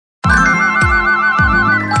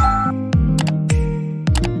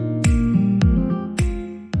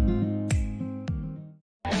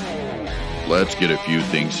let's get a few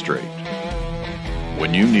things straight.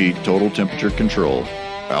 When you need total temperature control,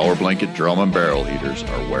 Powerblanket drum and barrel heaters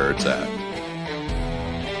are where it's at.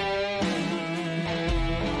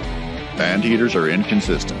 Fan heaters are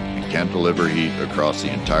inconsistent and can't deliver heat across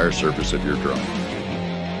the entire surface of your drum.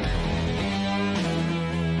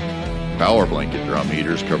 Powerblanket drum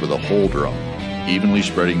heaters cover the whole drum, evenly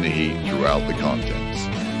spreading the heat throughout the contents.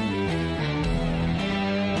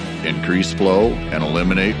 Increase flow and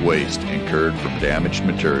eliminate waste incurred from damaged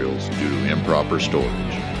materials due to improper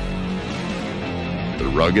storage. The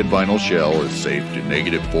rugged vinyl shell is safe to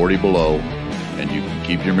 -40 below, and you can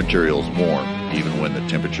keep your materials warm even when the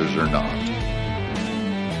temperatures are not.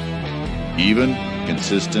 Even,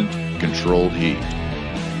 consistent, controlled heat.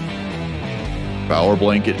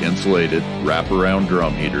 Powerblanket insulated wraparound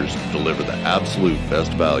drum heaters deliver the absolute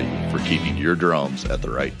best value for keeping your drums at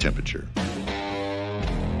the right temperature.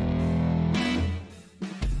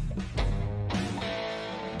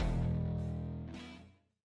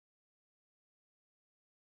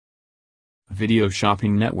 Video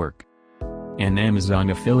Shopping Network, an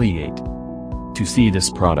Amazon affiliate. To see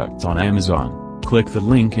this product on Amazon, click the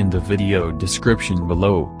link in the video description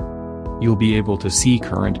below. You'll be able to see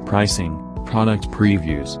current pricing, product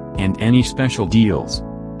previews, and any special deals.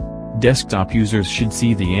 Desktop users should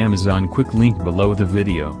see the Amazon quick link below the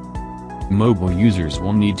video. Mobile users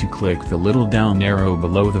will need to click the little down arrow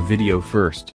below the video first.